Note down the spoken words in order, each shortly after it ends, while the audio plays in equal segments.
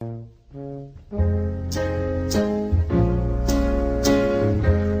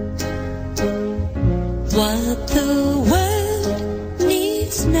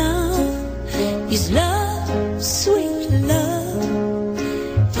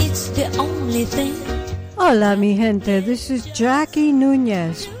the only thing. Hola, mi gente. This is Jackie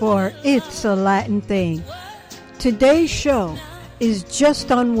Nunez for It's a Latin Thing. Today's show is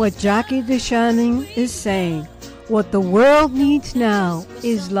just on what Jackie DeShannon is saying. What the world needs now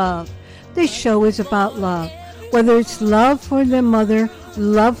is love. This show is about love. Whether it's love for their mother,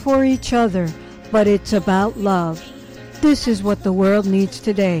 love for each other, but it's about love. This is what the world needs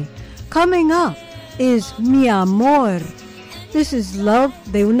today. Coming up is Mi Amor. This is love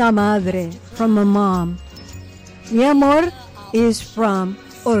de una madre, from a mom. Mi Amor is from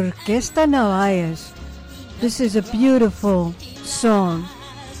Orquesta Navalles. This is a beautiful song.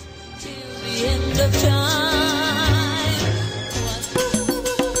 Till the end of time.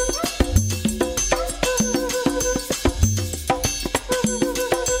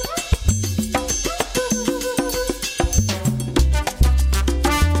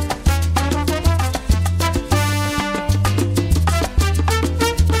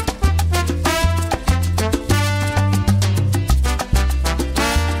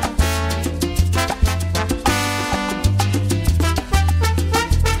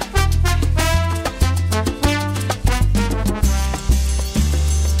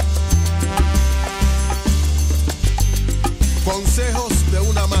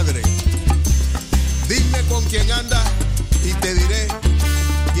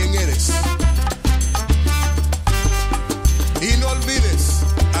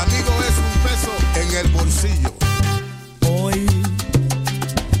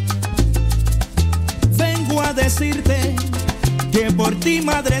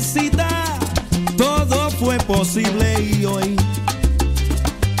 Y hoy,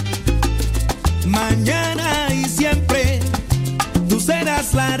 mañana y siempre, tú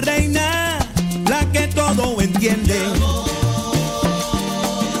serás la reina, la que todo entiende. Mi amor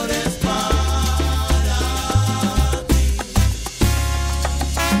es para ti.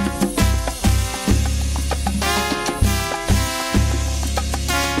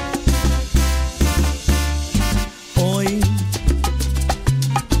 Hoy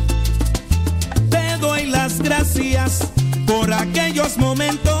gracias por aquellos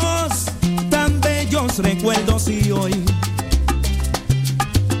momentos tan bellos, recuerdos, y hoy,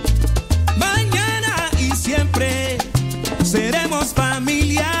 mañana y siempre seremos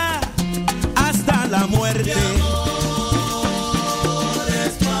familia hasta la muerte.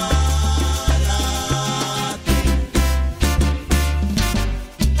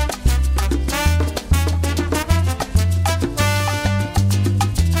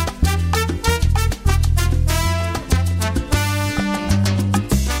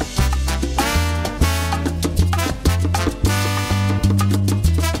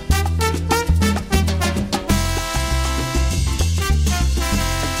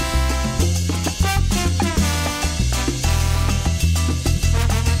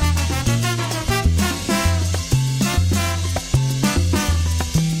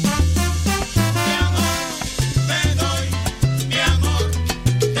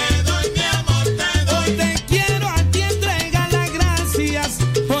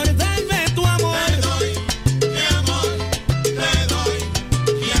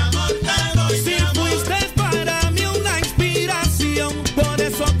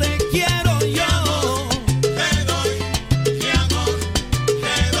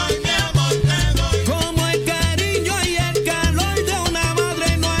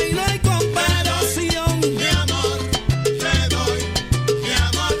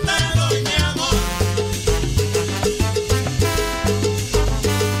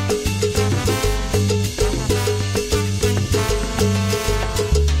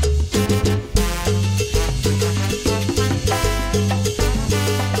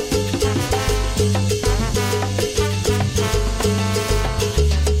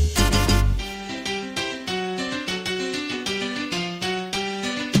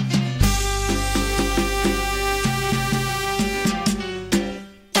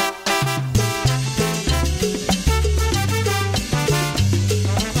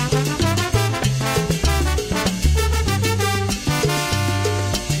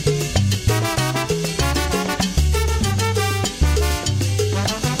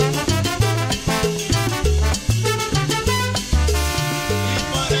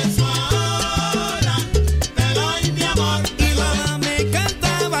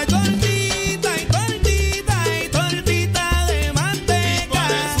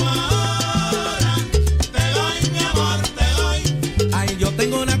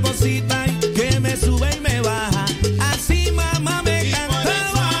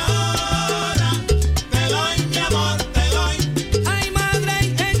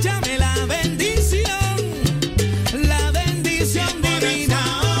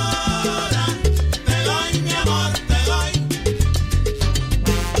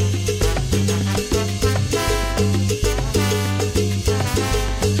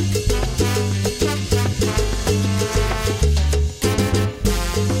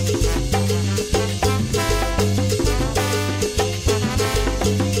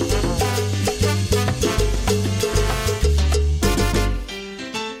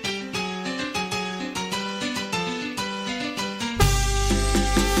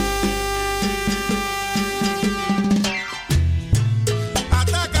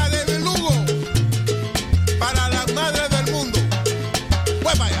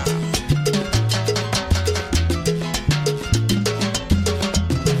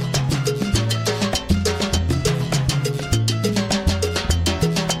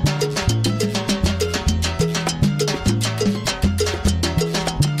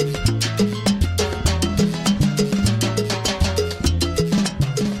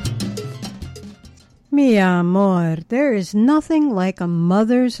 Mi amor, there is nothing like a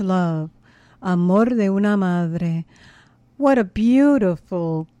mother's love. Amor de una madre. What a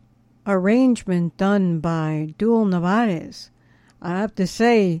beautiful arrangement done by Dual Nevares. I have to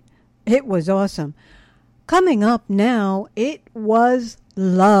say, it was awesome. Coming up now, It Was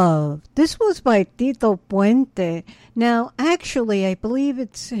Love. This was by Tito Puente. Now, actually, I believe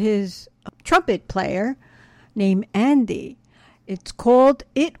it's his trumpet player named Andy. It's called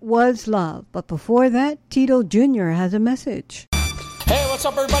It Was Love. But before that, Tito Jr. has a message. Hey, what's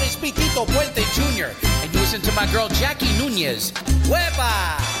up, everybody? It's me, Tito Puente Jr. And you listen to my girl, Jackie Nunez.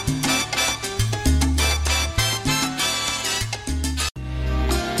 Hueva!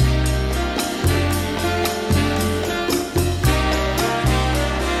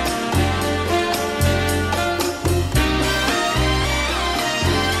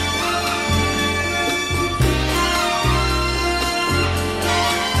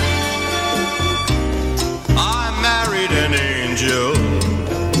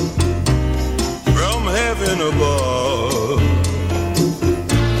 From heaven above.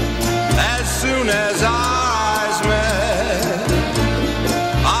 As soon as our eyes met,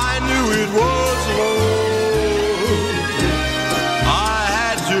 I knew it was love. I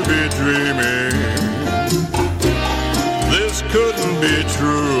had to be dreaming. This couldn't be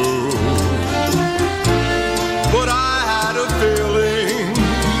true. But I had a feeling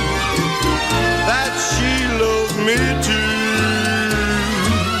that she loved me too.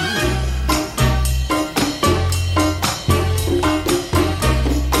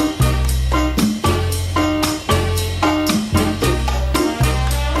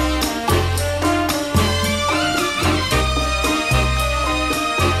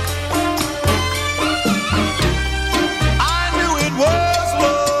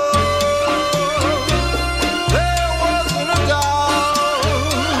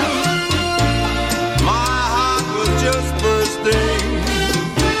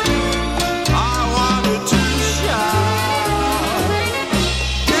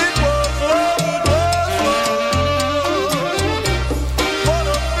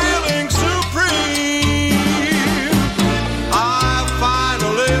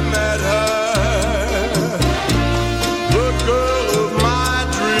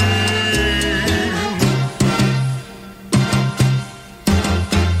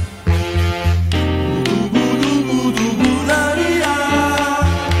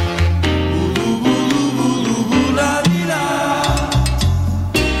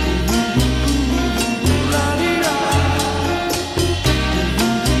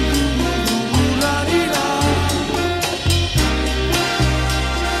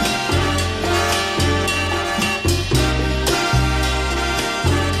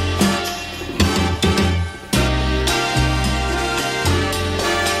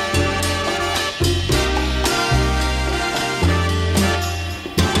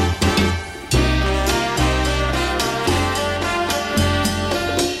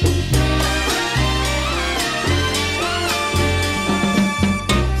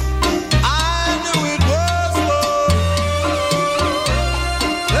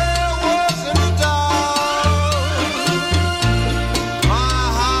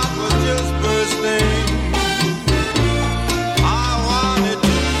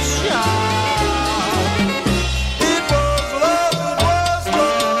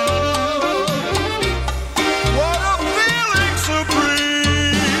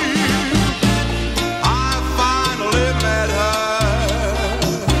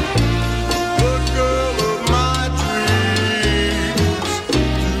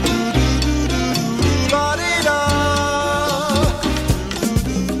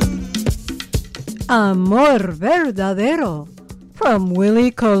 Amor Verdadero from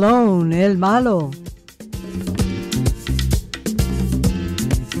Willie Colon, El Malo.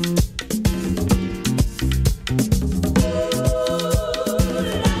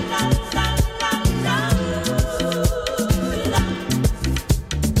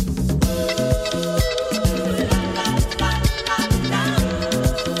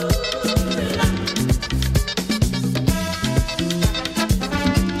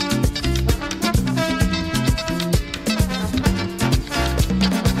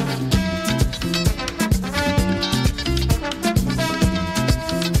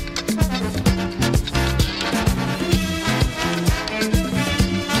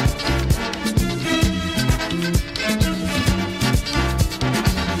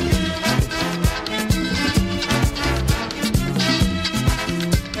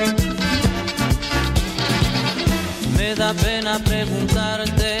 Pena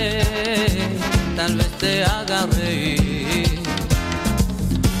preguntarte, tal vez te haga reír.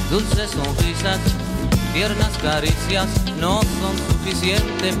 Dulces sonrisas tiernas caricias no son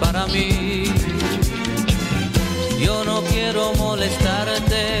suficientes para mí. Yo no quiero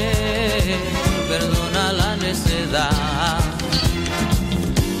molestarte, perdona la necedad,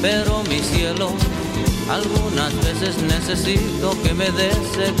 pero mi cielo, algunas veces necesito que me des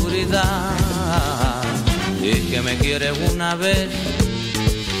seguridad. Y que me quieres una vez,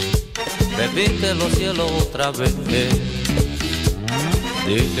 repítelo cielo otra vez.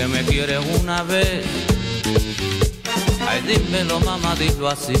 Y que me quieres una vez, ay dímelo mamá, dilo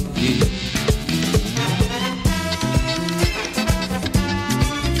así.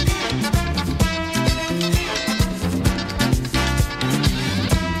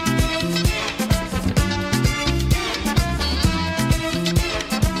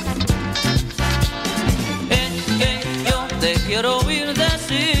 Quiero oír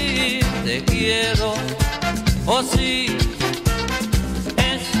decir te quiero, oh sí,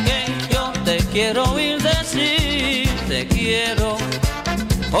 es que yo te quiero oír decir te quiero,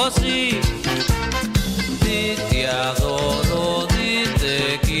 oh sí, di te adoro, di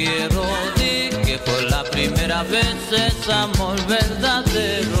te quiero, di que por la primera vez es amor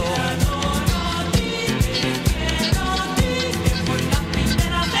verdadero.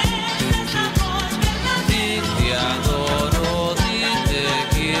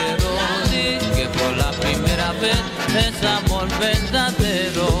 Es amor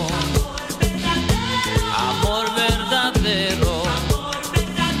verdadero, amor verdadero.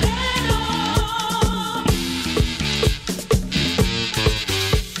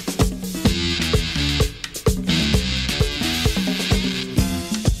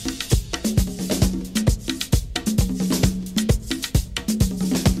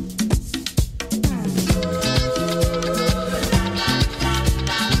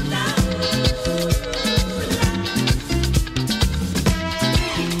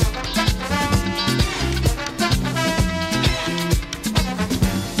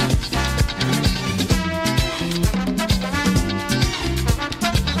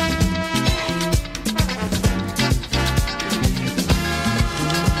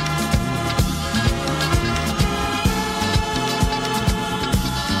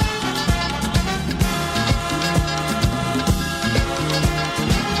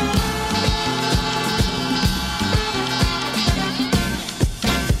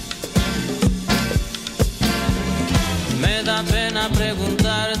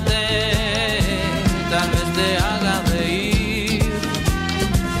 Preguntarte, tal vez te haga reír.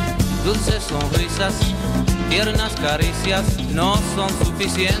 Dulces sonrisas, tiernas caricias no son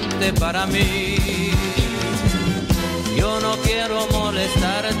suficientes para mí. Yo no quiero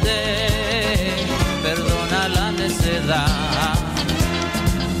molestarte, perdona la necedad,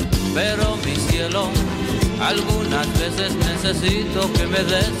 pero mi cielo, algunas veces necesito que me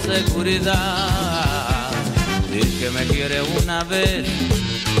des seguridad. Y que me quiere una vez,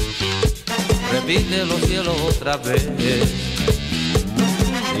 repítelo cielo otra vez.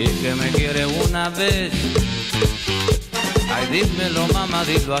 Y que me quiere una vez, ay dímelo mamá,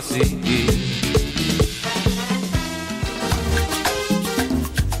 dilo así.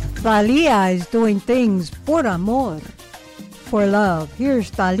 Thalia is doing things por amor, for love.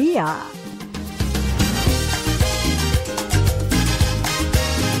 Here's Thalia.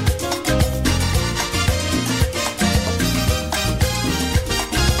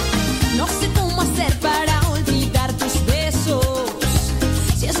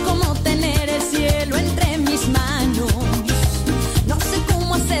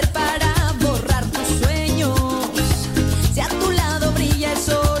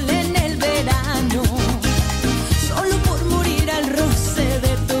 Solo por morir al roce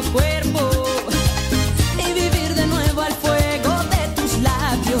de tu cuerpo.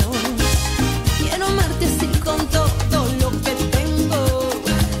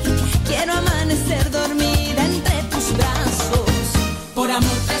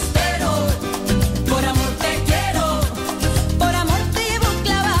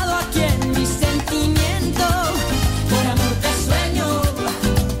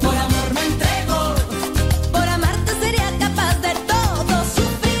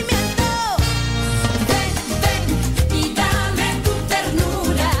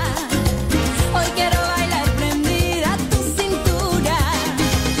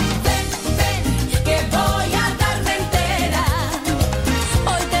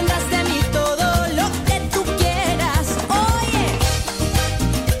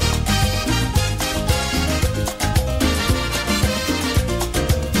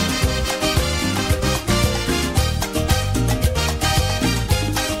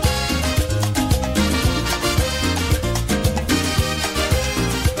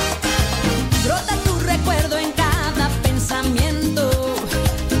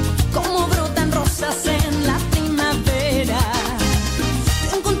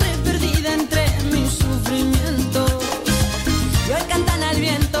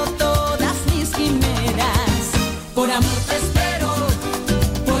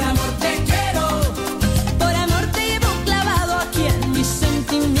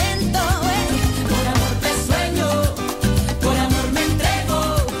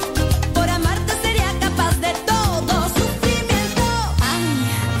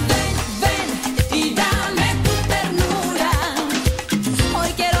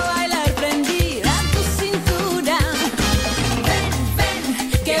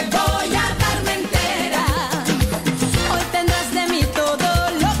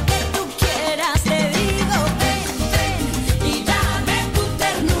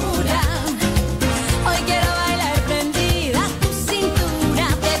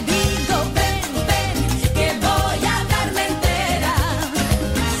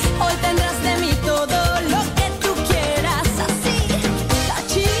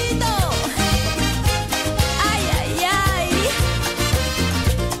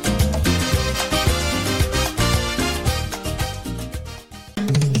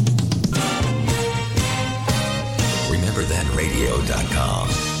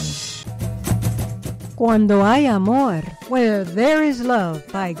 Cuando hay amor, Where There Is Love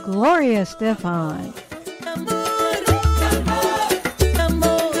by Gloria Estefan.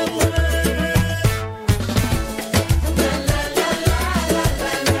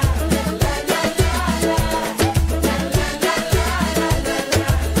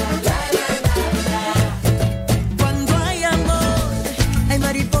 Cuando hay amor, hay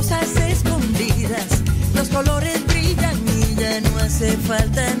mariposas escondidas, los colores brillan y ya no hace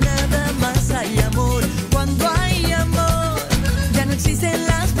falta nada más. Hay amor. Cuando hay amor, ya no existen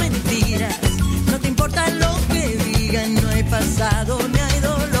las mentiras. No te importa lo que digan, no hay pasado ni hay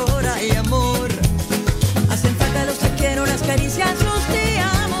dolor. Hay amor. Hacen falta los te quiero, las caricias, los te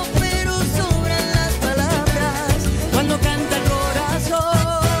amo, pero sobran las palabras cuando canta el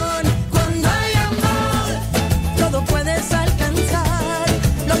corazón. Cuando hay amor, todo puedes alcanzar.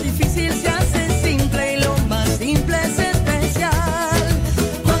 Lo difícil se hace simple y lo más simple es especial.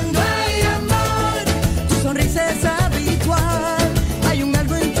 Cuando hay amor, tu sonrisa es habitual. Hay un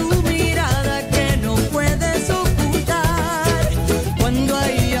algo en tu mirada que no puedes ocultar. Cuando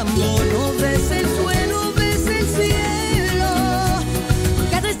hay amor, no ves el suelo, ves el cielo.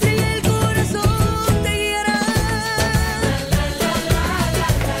 Cada estrella del corazón te guiará.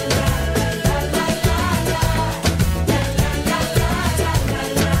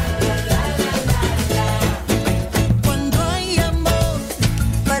 Cuando hay amor,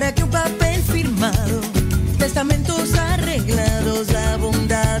 para que un papel firmado, testamentos arreglados, la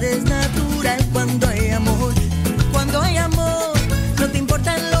bondad es natural. Cuando hay amor, no te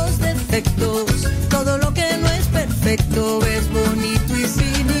importan los defectos, todo lo que no es perfecto es bonito y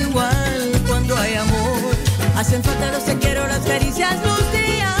sin igual. Cuando hay amor, hacen falta los te quiero, las caricias, los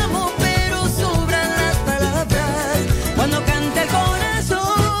te amo, pero sobran las palabras cuando canta el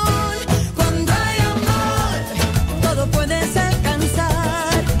corazón. Cuando hay amor, todo puedes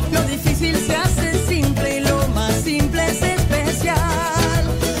alcanzar. Lo difícil se hace simple y lo más simple es especial.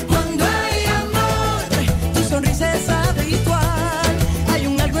 Cuando hay amor, tu sonrisa es habitual. Hay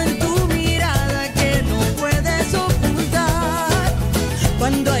un algo en tu mirada que no puedes ocultar.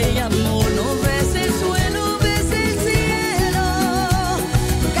 Cuando hay amor, no ves el suelo, ves el cielo.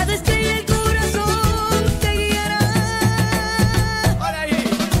 Cada estrella del corazón te guiará. Amor,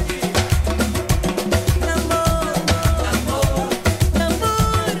 amor, amor, amor, amor.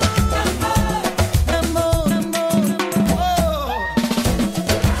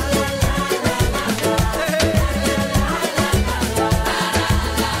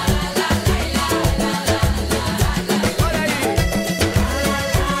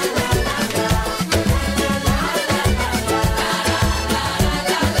 Cuando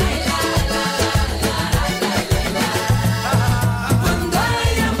hay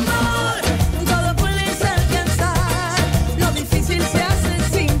amor, todo puedes alcanzar. Lo difícil se hace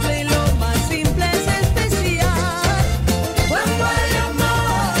simple y lo más simple es especial. Cuando hay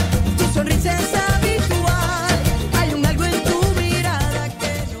amor, tu sonrisa es habitual. Hay un algo en tu mirada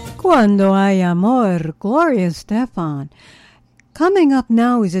que no. Cuando hay amor, Gloria Estefan. Coming up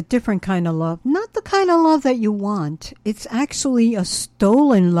now is a different kind of love. Not the kind of love that you want. It's actually a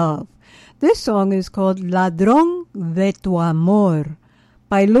stolen love. This song is called Ladrón de tu Amor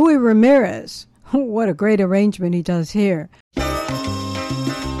by Louis Ramirez. What a great arrangement he does here.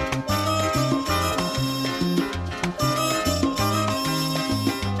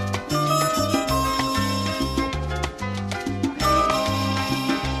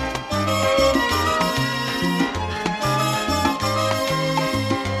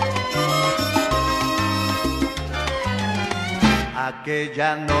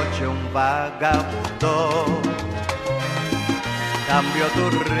 Aquella noche un vagabundo cambio tu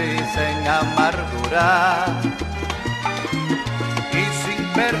risa en amargura y sin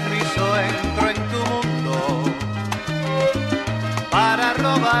permiso entro en tu mundo para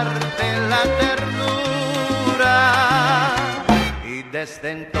robarte la ternura, y desde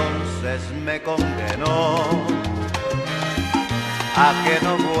entonces me condenó a que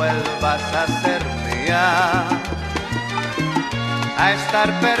no vuelvas a ser mía, a estar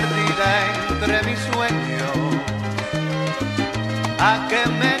perdida entre mis sueños, a que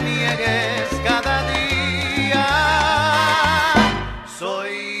me niegues cada día.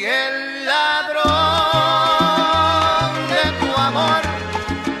 Soy el ladrón de tu amor,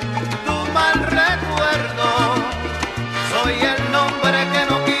 tu mal recuerdo, soy el nombre que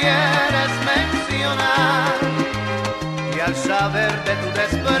no quieres mencionar, y al saber de tu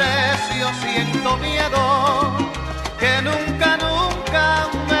desprecio siento miedo que nunca, nunca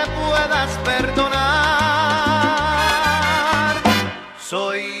me puedas perdonar.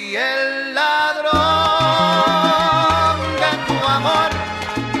 Soy el ladrón de tu amor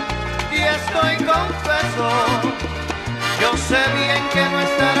y estoy confeso, yo sé bien que no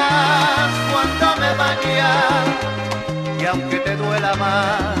estarás cuando me vaya, y aunque te duela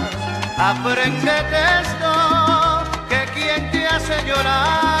más, apréndete esto, que quien te hace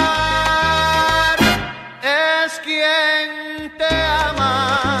llorar es quien te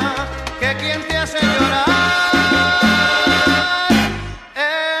ama, que quien te hace llorar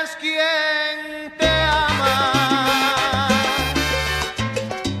es quien te ama.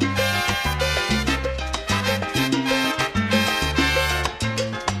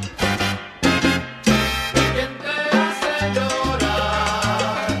 Quien te hace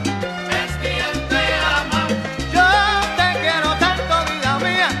llorar es quien te ama. Yo te quiero tanto, vida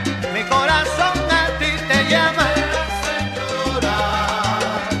mía, mi corazón a ti te llama.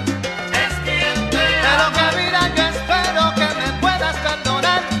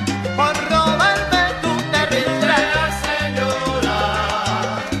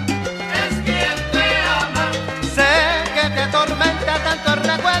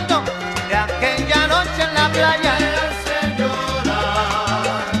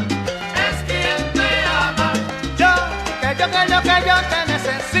 Que yo te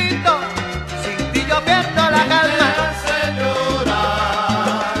necesito, sin ti yo pierdo la calma.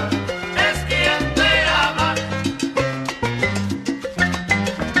 Es quien te ama.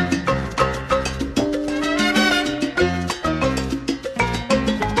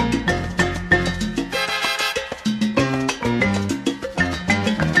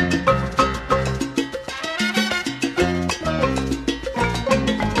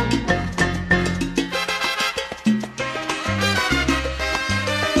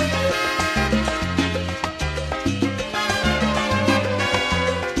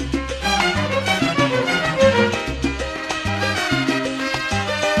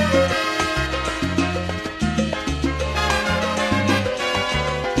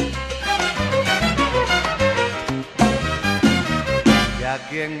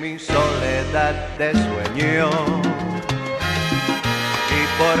 Aquí en mi soledad de sueño y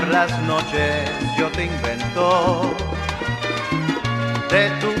por las noches yo te invento, de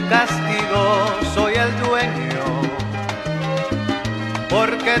tu castigo soy el dueño,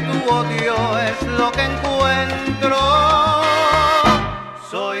 porque tu odio es lo que encuentro.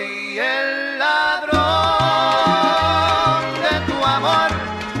 Soy el ladrón de tu amor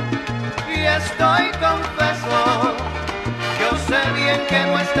y estoy confeso, yo sé bien que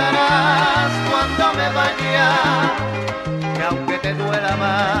no estarás cuando me vaya, que aunque te duela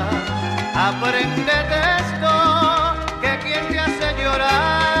más, apréndete esto, que quien te hace llorar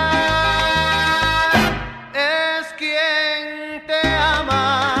es quien te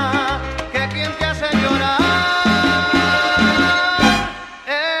ama, que quien te hace llorar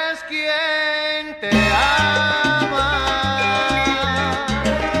es quien te ama.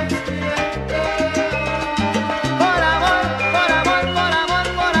 Por amor, por amor, por amor,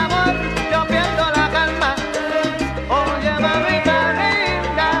 por amor, yo pierdo la calma. Oye, mamita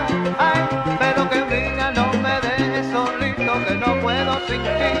linda, ay, pero que vida no me dejes solito, que no puedo sin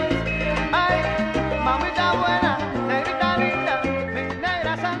ti. Ay, mamita buena, negrita linda, mi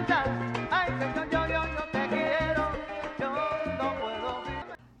negra santa, ay, que yo te quiero, yo no puedo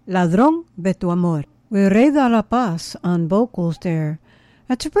vivir. Ladrón de tu amor. With Reda La Paz on vocals there.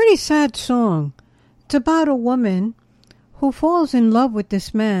 That's a pretty sad song. It's about a woman who falls in love with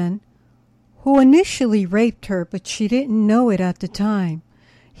this man who initially raped her, but she didn't know it at the time.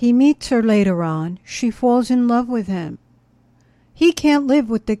 He meets her later on. She falls in love with him. He can't live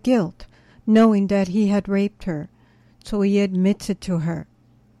with the guilt, knowing that he had raped her, so he admits it to her.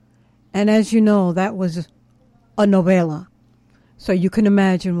 And as you know, that was a novela. So you can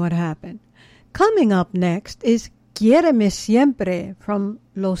imagine what happened. Coming up next is Quiéreme Siempre from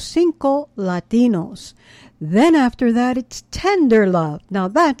Los Cinco Latinos. Then after that, it's Tender Love. Now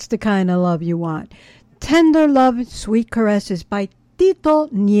that's the kind of love you want. Tender Love, Sweet Caresses by Tito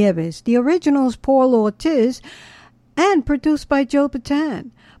Nieves. The original is Paul Ortiz and produced by Joe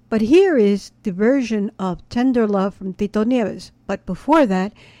Bataan. But here is the version of Tender Love from Tito Nieves. But before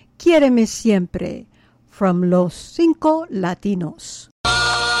that, Quiéreme Siempre from Los Cinco Latinos.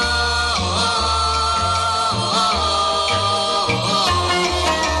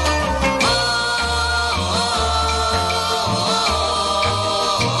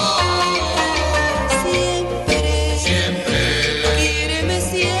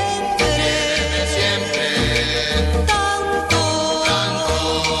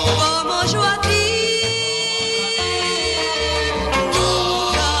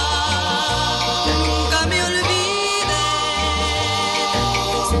 Nunca me olvides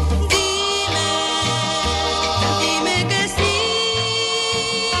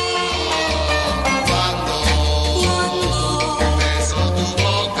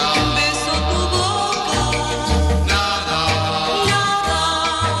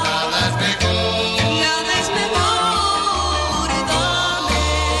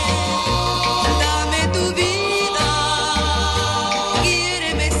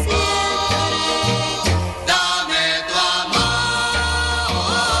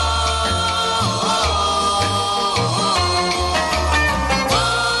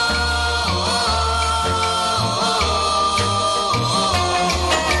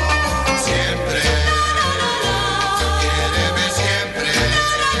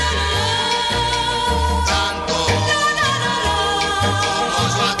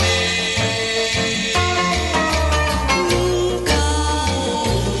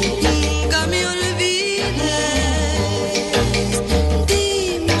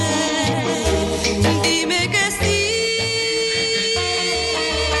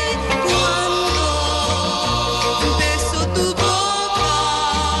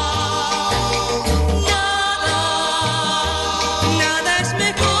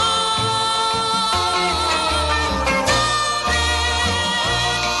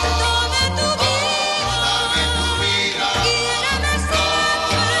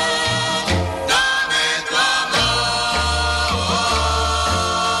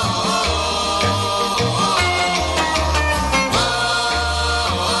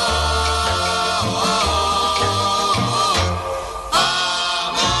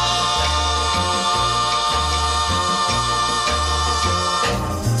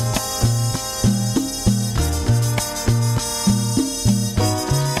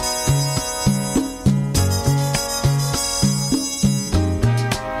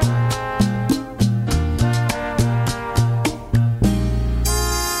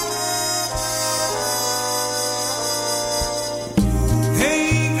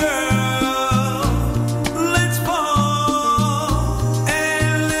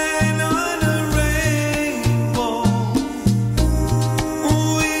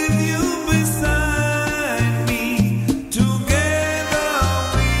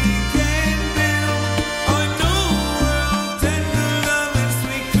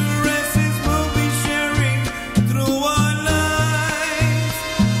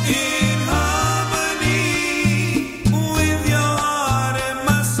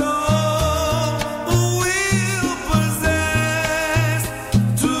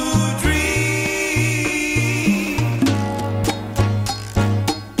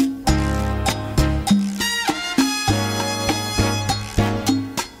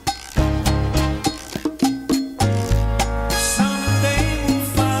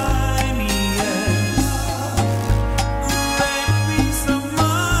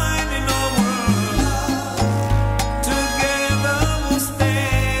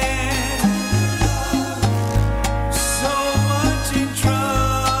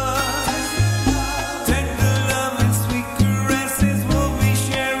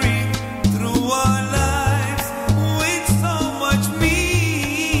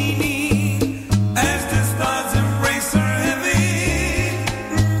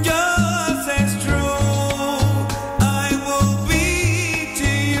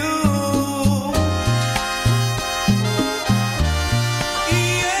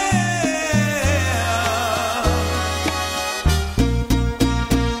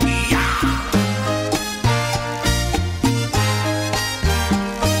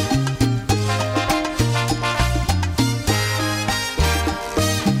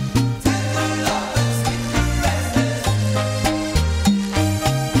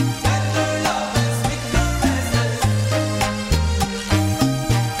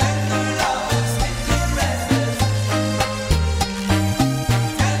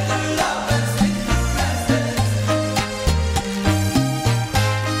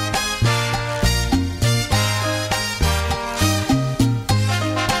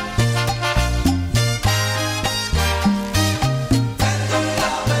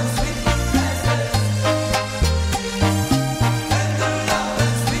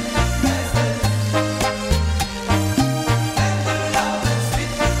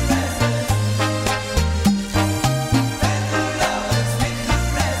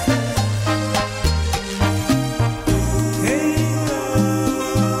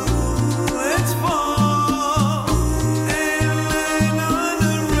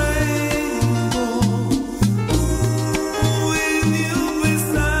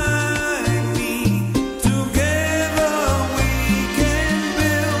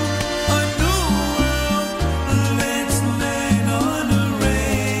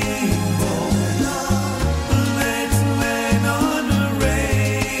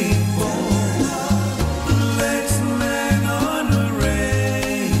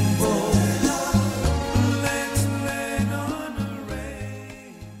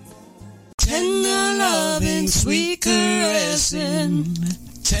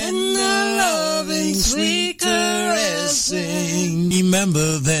Tender loving, sweet caressing.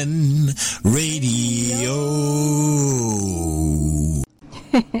 Remember then, radio.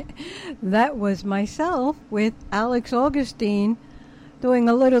 That was myself with Alex Augustine doing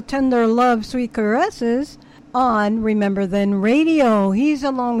a little Tender Love, Sweet Caresses on Remember Then Radio. He's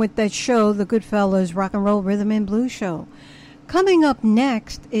along with that show, the Goodfellas Rock and Roll Rhythm and Blues Show. Coming up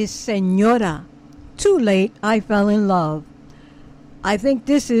next is Señora. Too Late, I Fell in Love. I think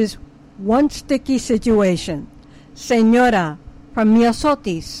this is one sticky situation. Señora from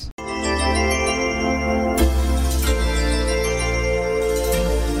Miosotis.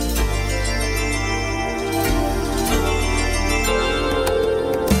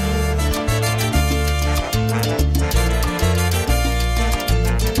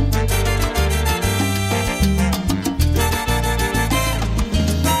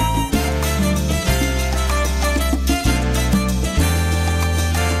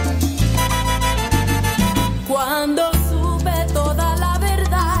 Cuando supe toda la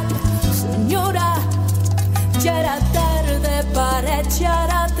verdad, señora, ya era tarde para echar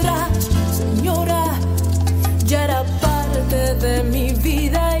atrás. Señora, ya era parte de mi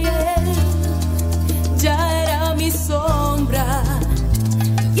vida y él ya era mi sombra.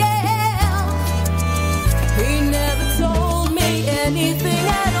 Yeah, he never told me anything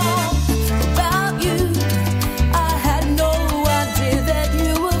at all about you. I had no idea that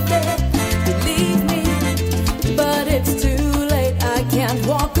you were there. Believe me, but it's too late, I can't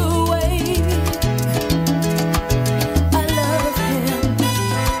walk away. I love him.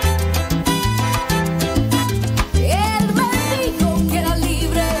 Él me dijo que era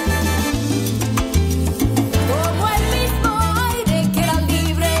libre, como el mismo aire que era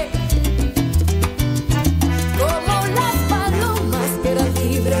libre, como las palomas que era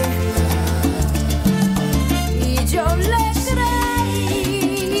libre. Y yo le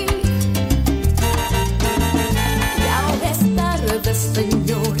creí. Y ahora es tarde,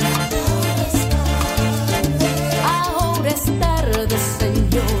 señora. Ahora es tarde,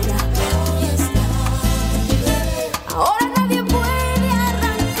 señora. Ahora nadie puede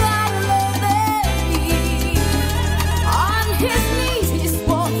arrancarlo de mí. On his knees he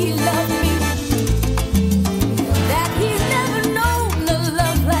swore he loved me, that he's never known a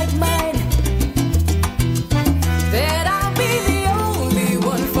love like mine, that I'll be the only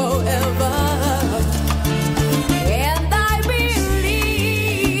one forever. And I believe,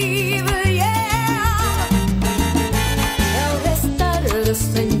 yeah.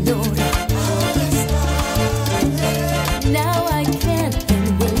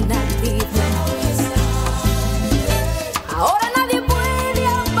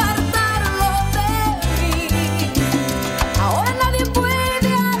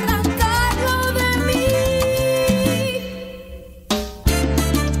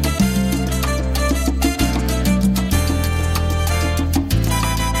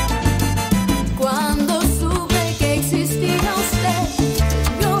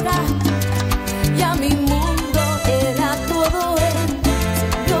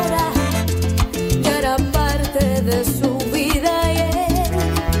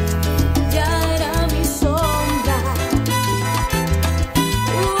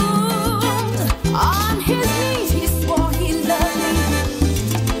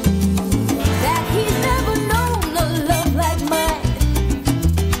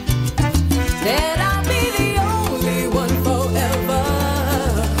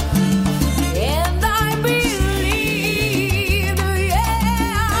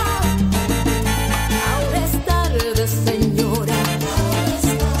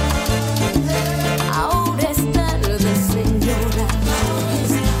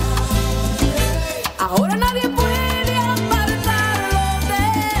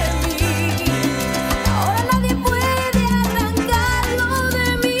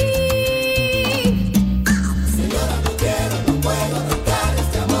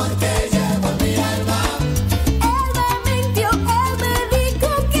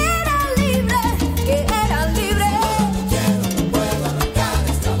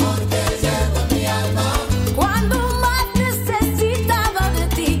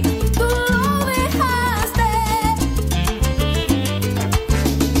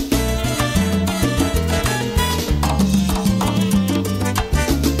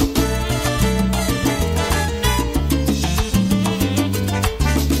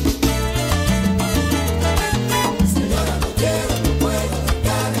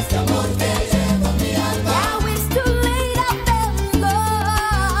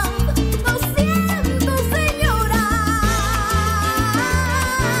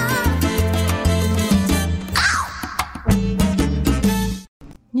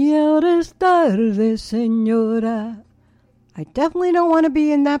 pierde, señora. I definitely don't want to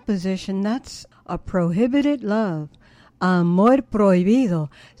be in that position. That's a prohibited love. Amor prohibido.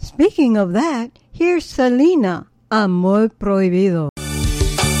 Speaking of that, here's Selena, Amor prohibido.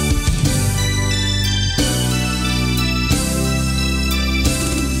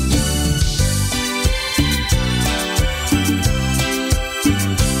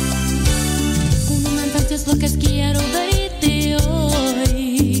 Es lo que quiero verte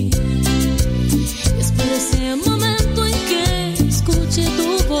hoy. Después de ese momento en que escuché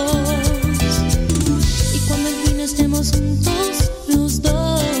tu voz, y cuando al fin estemos juntos los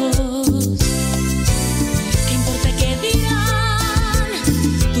dos, ¿qué importa qué dirán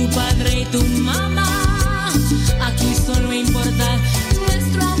tu padre y tu mamá? Aquí solo importa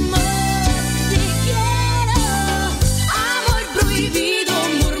nuestro amor. Te quiero, amor prohibido,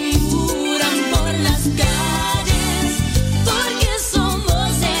 murmuran por las calles, porque somos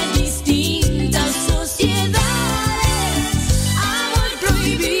de distintas sociedades. Amor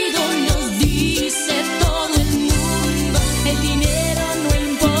prohibido nos dice todo el mundo. El dinero no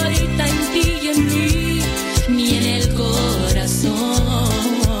importa en ti y en mí, ni en el corazón.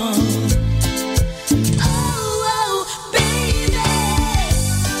 Oh, oh, baby.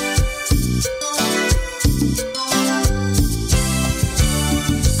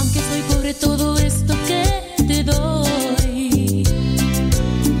 Aunque soy pobre, todo esto que te doy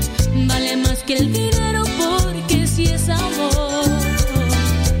vale más que el dinero, porque si es amor.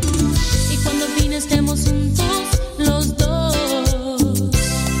 Y cuando al fin estemos juntos los dos,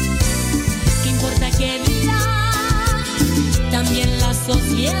 ¿qué importa qué dirá también la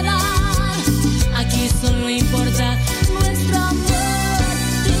sociedad? Aquí solo importa nuestro amor.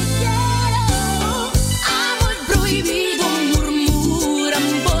 Te quiero, amor prohibido, murmuran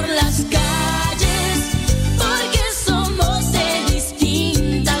por las calles, porque somos de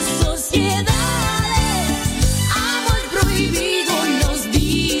distintas sociedades. Amor prohibido nos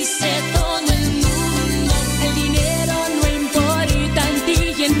dice todo el mundo. El dinero no importa en ti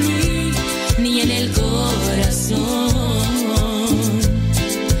y en mí, ni en el corazón.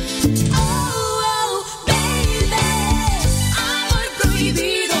 Oh, oh, baby. Amor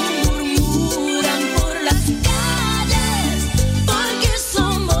prohibido, murmuran por las calles, porque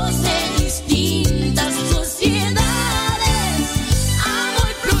somos de distintas sociedades.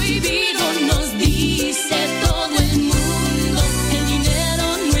 Amor prohibido nos dice todo el mundo. El dinero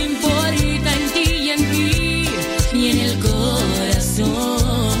no importa en ti y en mí, ni en el corazón.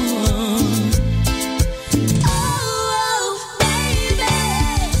 Oh, oh, baby.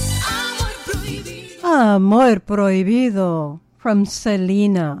 Amor prohibido. Amor prohibido from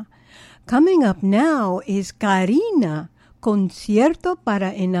Selena. Coming up now is Karina, Concierto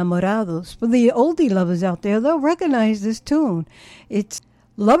para Enamorados. For the oldie lovers out there, they'll recognize this tune. It's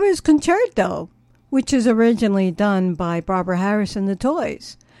Lover's Concerto, which is originally done by Barbara Harris and the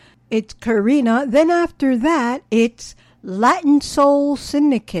Toys. It's Karina. Then after that, it's Latin Soul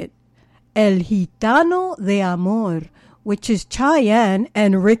Syndicate, El Gitano de Amor, which is Cheyenne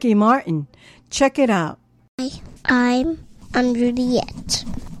and Ricky Martin. Check it out. I'm Juliet,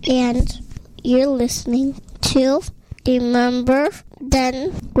 and you're listening to Remember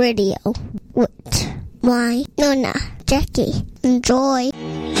Then Radio with my Nona, Jackie. Enjoy.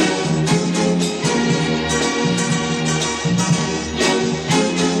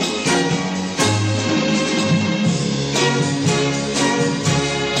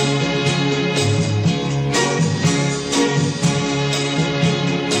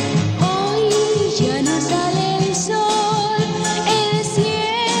 Hoy ya no sale el sol, el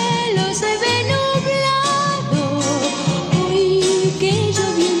cielo se ve nublado. Hoy que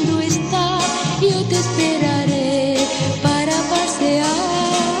lloviendo está, yo te esperaré para pasear.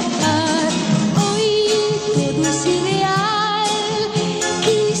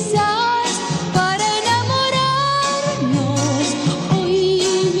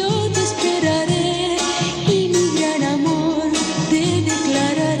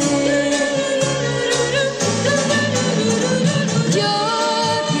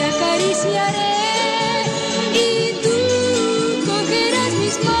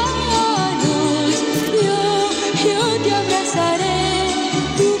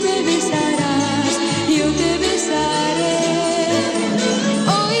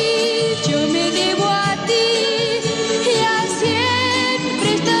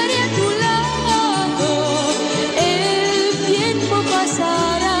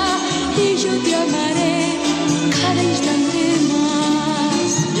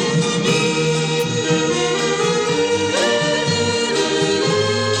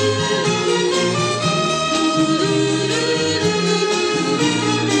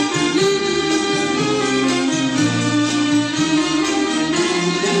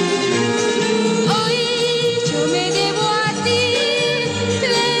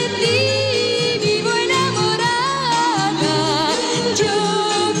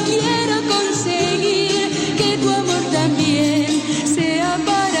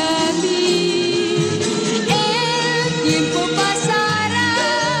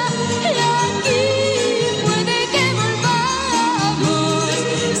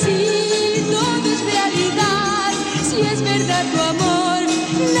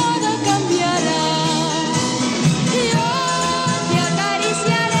 nada cambiará. Yo te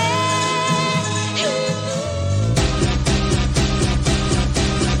acariciaré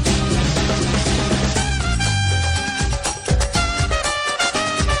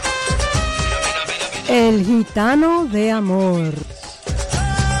El gitano de amor.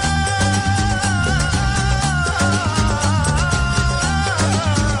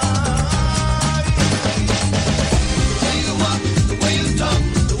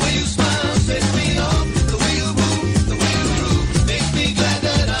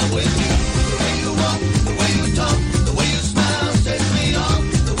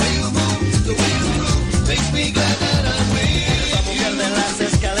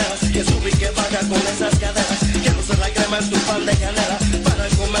 Con esas caderas, quiero ser la crema en tu pan de canela para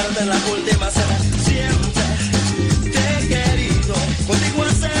comerte la última cena. Siempre te he querido, contigo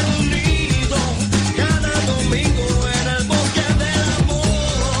hacer un nido cada domingo en el bosque del amor.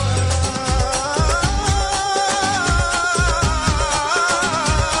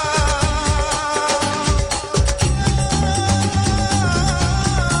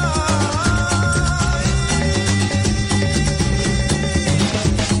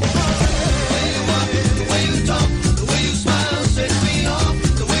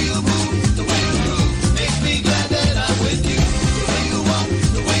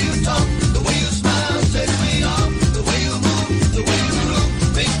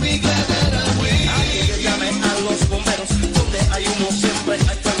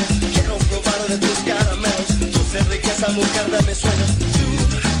 Mujer de mis sueños, tú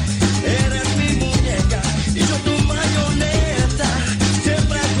eres mi muñeca y yo tu marioneta,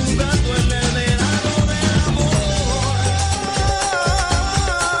 siempre jugando en el verano del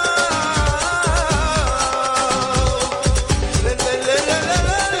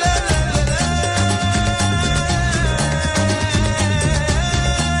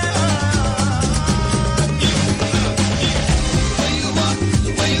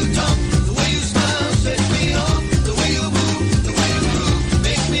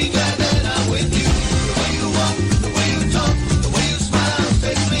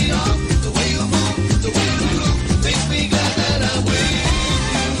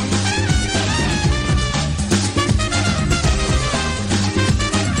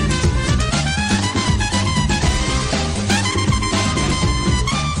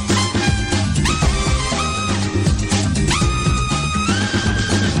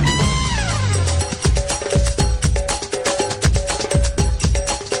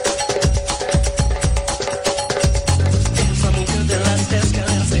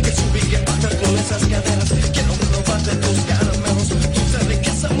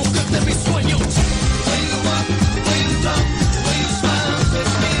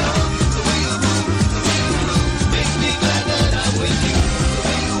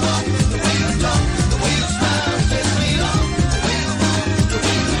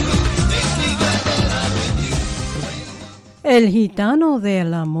El gitano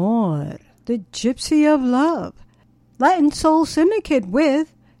del amor, the gypsy of love. Latin Soul Syndicate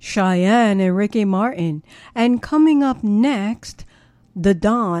with Cheyenne and Ricky Martin. And coming up next, the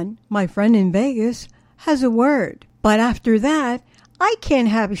Don, my friend in Vegas, has a word. But after that, I can't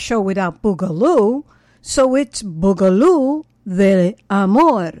have a show without Boogaloo, so it's Boogaloo del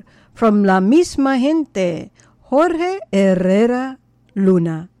Amor from La Misma Gente, Jorge Herrera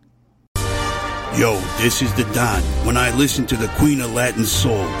Luna. Yo, this is the Don. When I listen to the Queen of Latin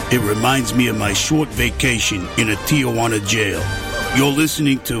Soul, it reminds me of my short vacation in a Tijuana jail. You're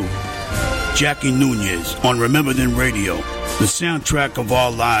listening to Jackie Nunez on Remember Then Radio, the soundtrack of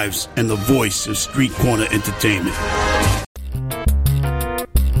our lives and the voice of Street Corner Entertainment.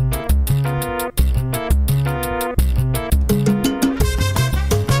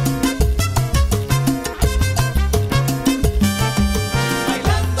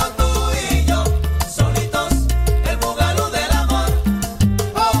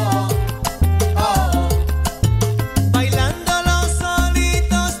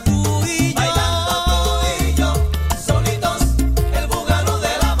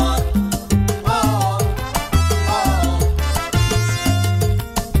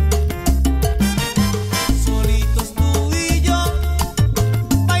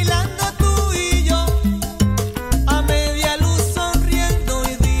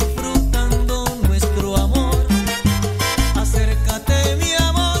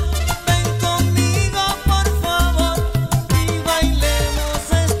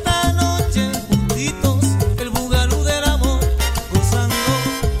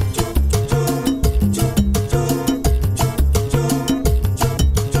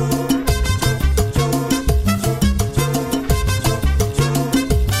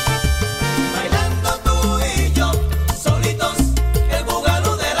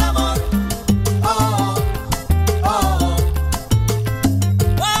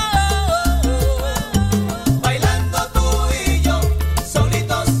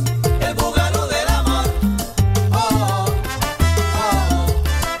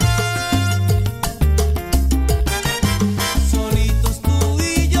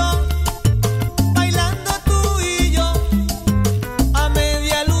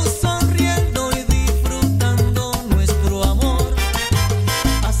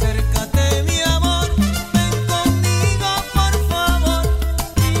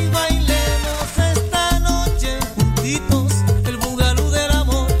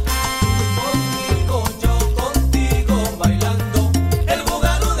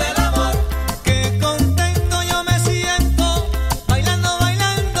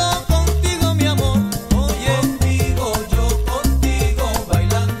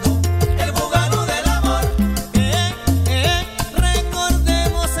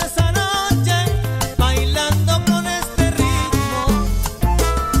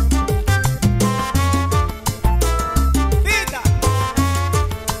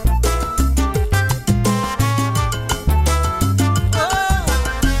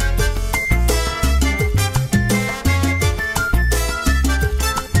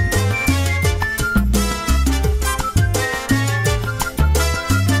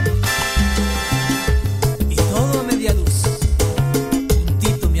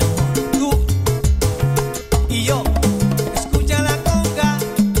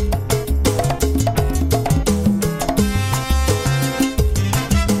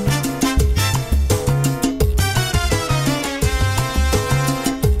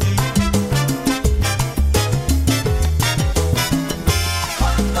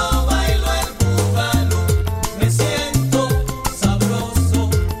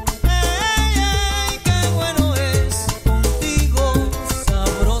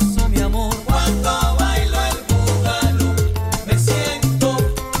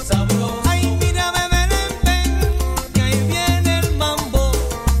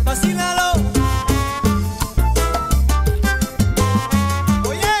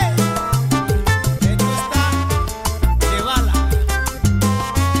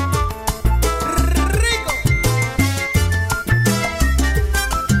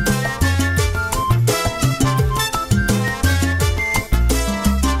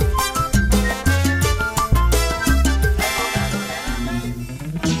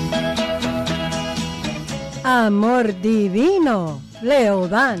 Amor Divino,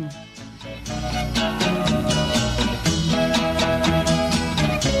 Leodán.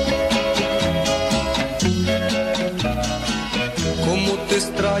 Cómo te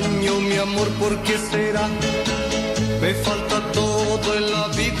extraño, mi amor, ¿por qué será? Me falta todo en la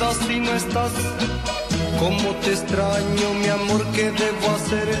vida si no estás. Cómo te extraño, mi amor, ¿qué debo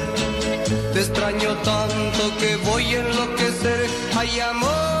hacer? Te extraño tanto que voy a enloquecer. Ay,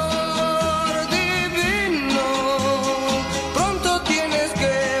 amor divino, pronto tienes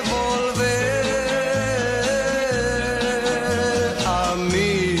que volver a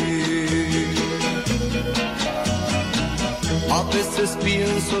mí. A veces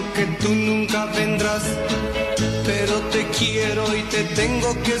pienso que tú nunca vendrás, pero te quiero y te tengo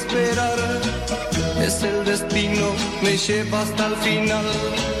que esperar. Es el destino, me lleva hasta el final,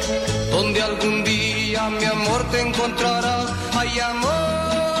 donde algún día mi amor te encontrará. Ay,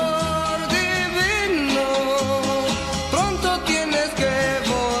 amor divino, pronto tienes que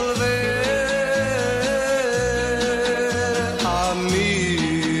volver a mí.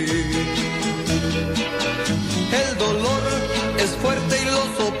 El dolor es fuerte y lo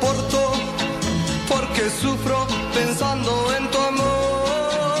soporto, porque sufro pensando en tu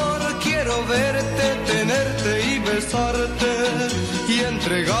amor. Quiero verte, tenerte y besarte y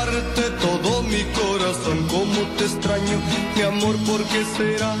entregarte todo mi corazón. Cómo te extraño, mi amor, ¿por qué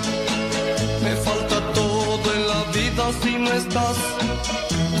será? Me falta todo en la vida si no estás.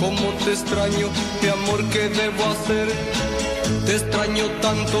 Cómo te extraño, mi amor, ¿qué debo hacer? Te extraño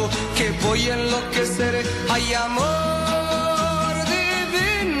tanto que voy a enloquecer. Ay, amor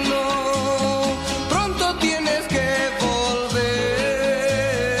divino, pronto tienes que volver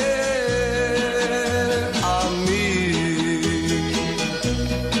a mí.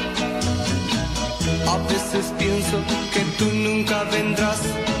 A veces pienso que tú nunca vendrás,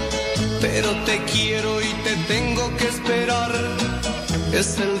 pero te quiero y te tengo que esperar.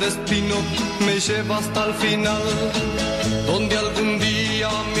 Es el destino, me lleva hasta el final, donde algún día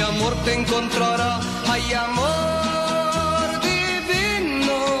mi amor te encontrará. Ay, amor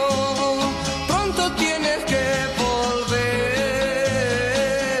divino, pronto tienes que volver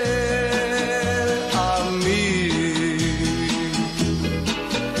a mí.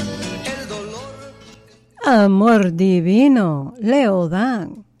 El dolor. Amor Divino,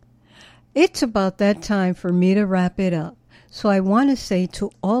 Leodán. It's about that time for me to wrap it up. So I want to say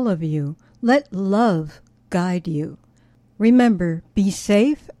to all of you, let love guide you. Remember, be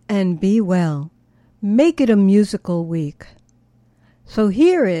safe and be well. Make it a musical week. So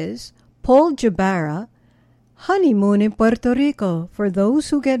here is Paul Jabara, Honeymoon in Puerto Rico. For those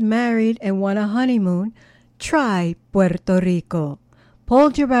who get married and want a honeymoon, try Puerto Rico.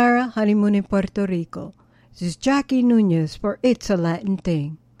 Paul Jabara, Honeymoon in Puerto Rico. This is Jackie Nunez for It's a Latin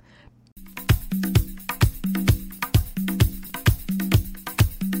Thing.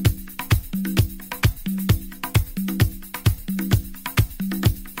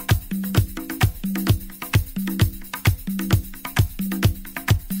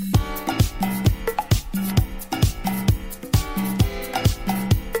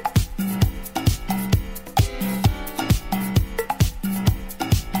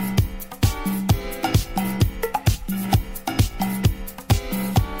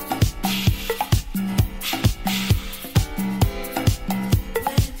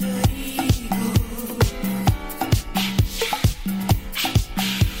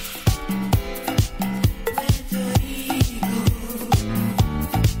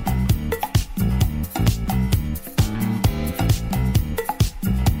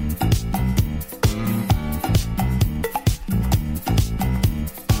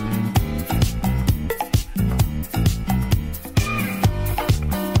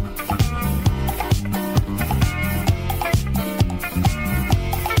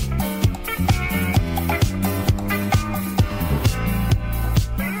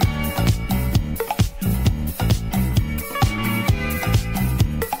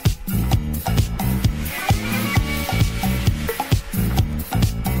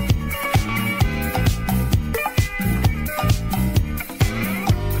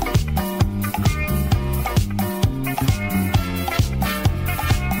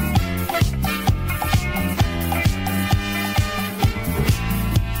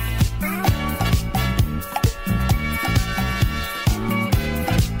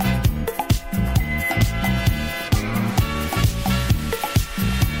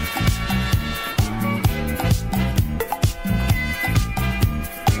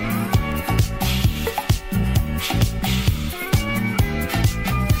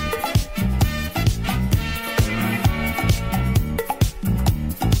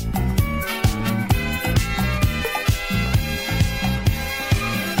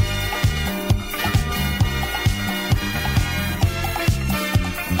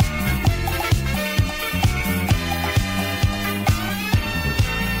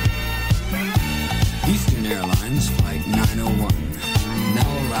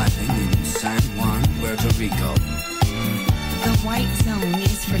 Rico. The white zone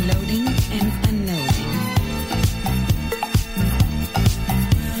is for loading and